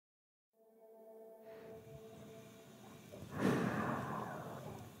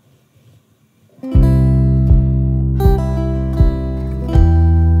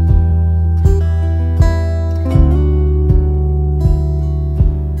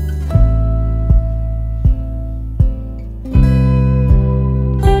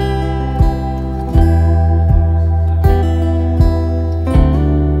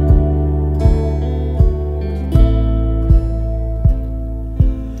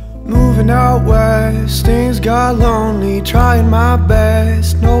Moving out west, things got lonely, trying my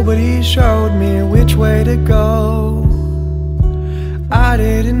best. Nobody showed me which way to go. I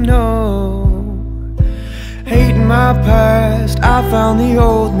didn't know. Hating my past, I found the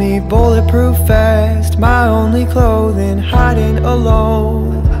old me, bulletproof vest. My only clothing, hiding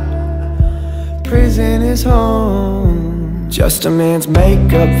alone. Prison is home. Just a man's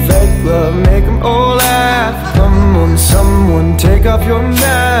makeup, fake love, make them all laugh. Come on, someone, take off your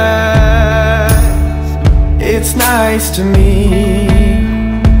mask. It's nice to me.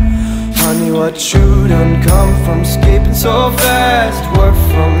 Honey, what you done come from, escaping so fast. We're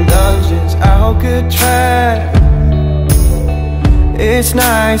from dungeons, Alcatraz. It's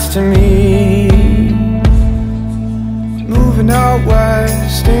nice to me. Moving out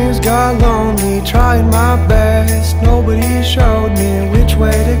west, things got lonely, trying my best. Nobody showed me which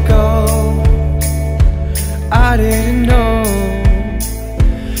way to go. I didn't know.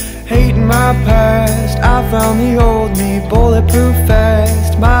 Hating my past, I found the old me, bulletproof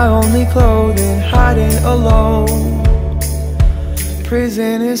vest. My only clothing, hiding alone.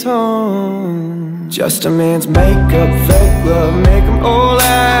 Prison is home. Just a man's makeup, fake love, make them all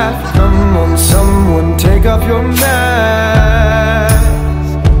laugh. Come on, someone, take off your mask.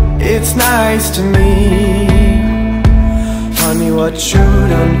 It's nice to me. Honey, what you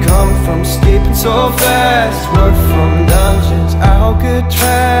done come from, escaping so fast. We're from dungeons,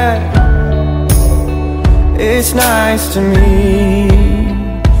 Alcatraz. It's nice to me.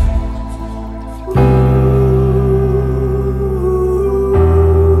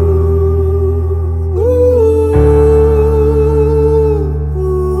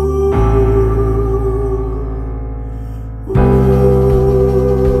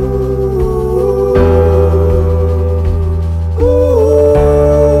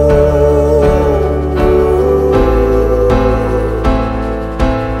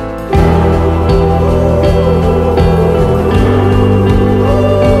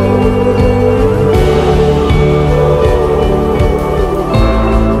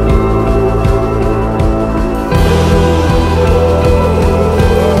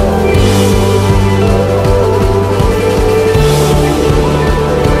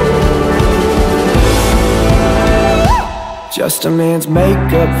 Just a man's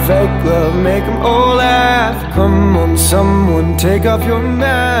makeup, fake love, make them all laugh. Come on, someone, take off your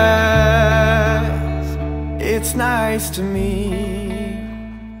mask. It's nice to me.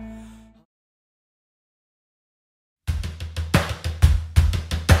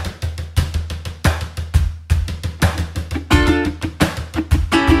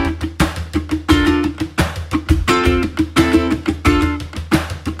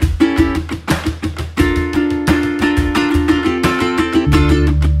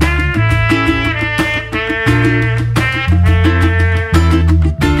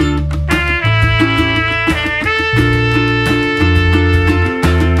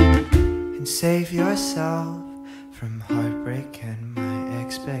 Save yourself from heartbreak and my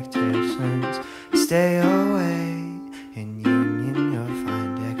expectations. Stay away, in union you'll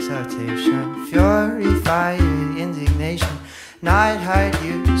find exaltation. Fury, fire, indignation, night hide,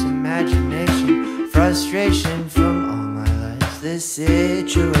 use imagination. Frustration from all my lies, this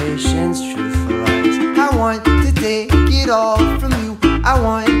situation's truthful lies. I want to take it all from you, I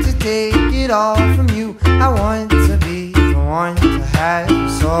want to take it all from you. I want to be the one to have your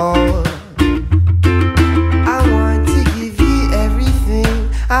soul. I want to give you everything.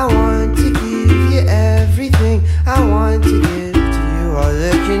 I want to give to you all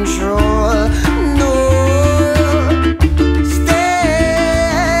the control. No,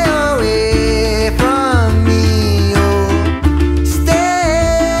 stay away from me. Oh,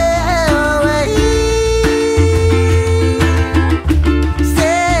 stay away.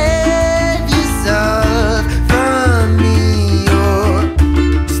 Save yourself from me. Oh,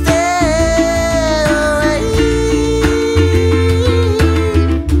 stay away.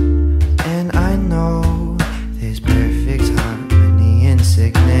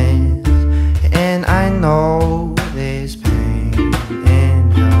 Know there's pain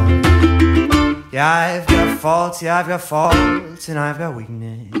in hell. Yeah, I've got faults, yeah, I've got faults, and I've got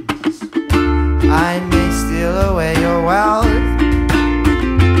weakness. I may steal away your wealth.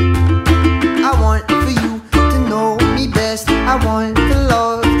 I want for you to know me best. I want the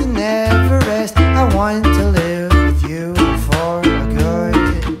love to never rest. I want to live with you for good.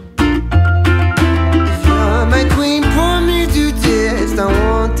 If you're my queen, pour me to tears. I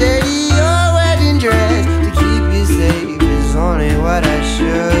won't tell you dress to keep you safe is only what I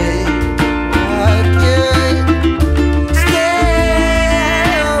should. What good?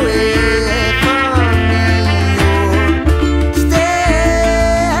 Stay away from me. Oh, stay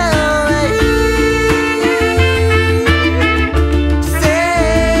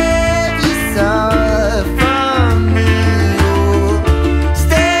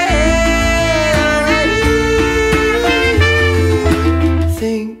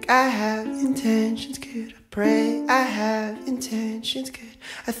think I have intentions good. I pray I have intentions good.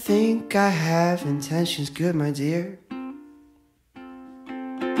 I think I have intentions good, my dear.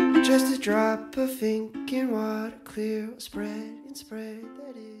 Just a drop of ink in water clear will spread and spread,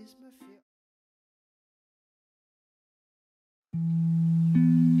 that is my fear.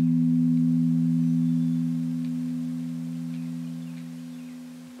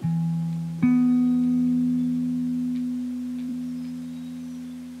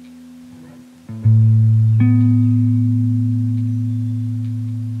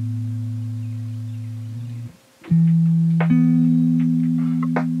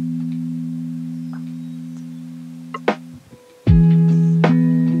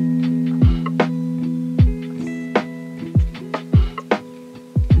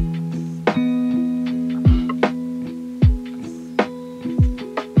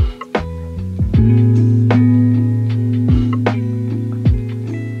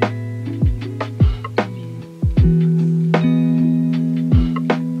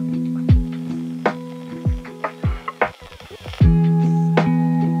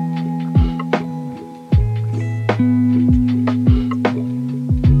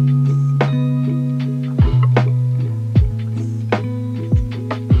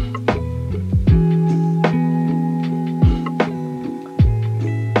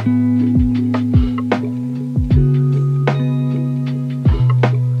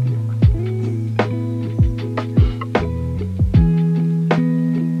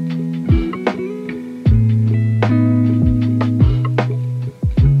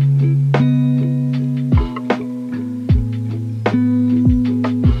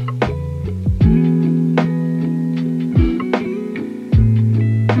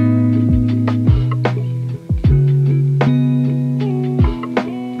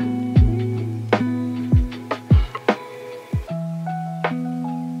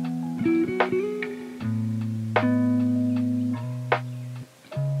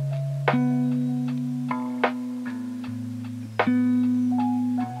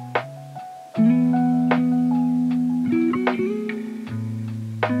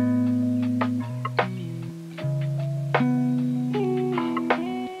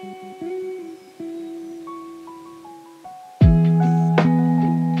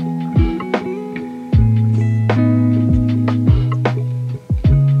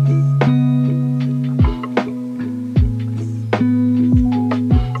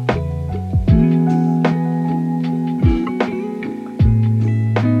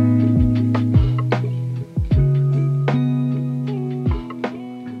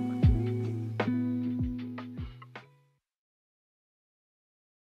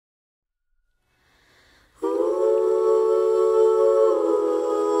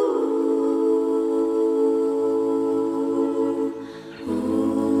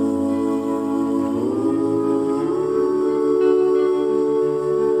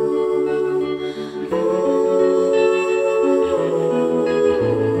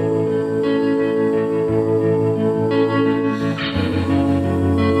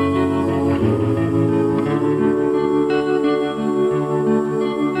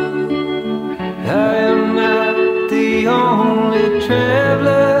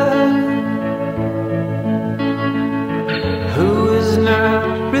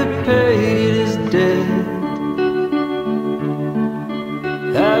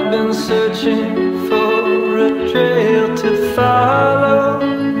 Searching for a trail to follow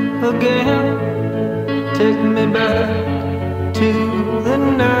again. Take me back to the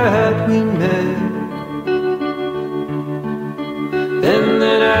night we met, and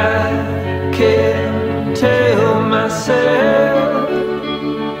then I can't tell myself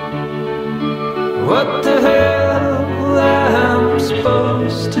what the hell I'm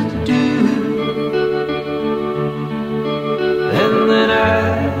supposed to do. And then I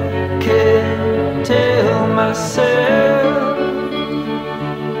can't tell myself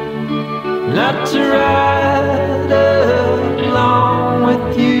not to ride along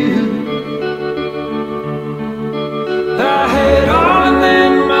with you. I had all and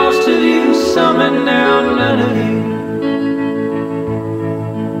then most of you, some and now none of you.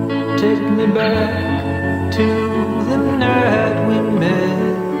 Take me back to the night we met.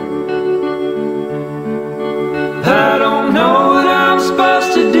 I don't know what I'm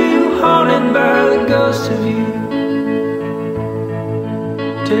supposed to do, haunted by the ghost of you.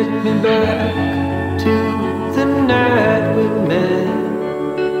 Take me back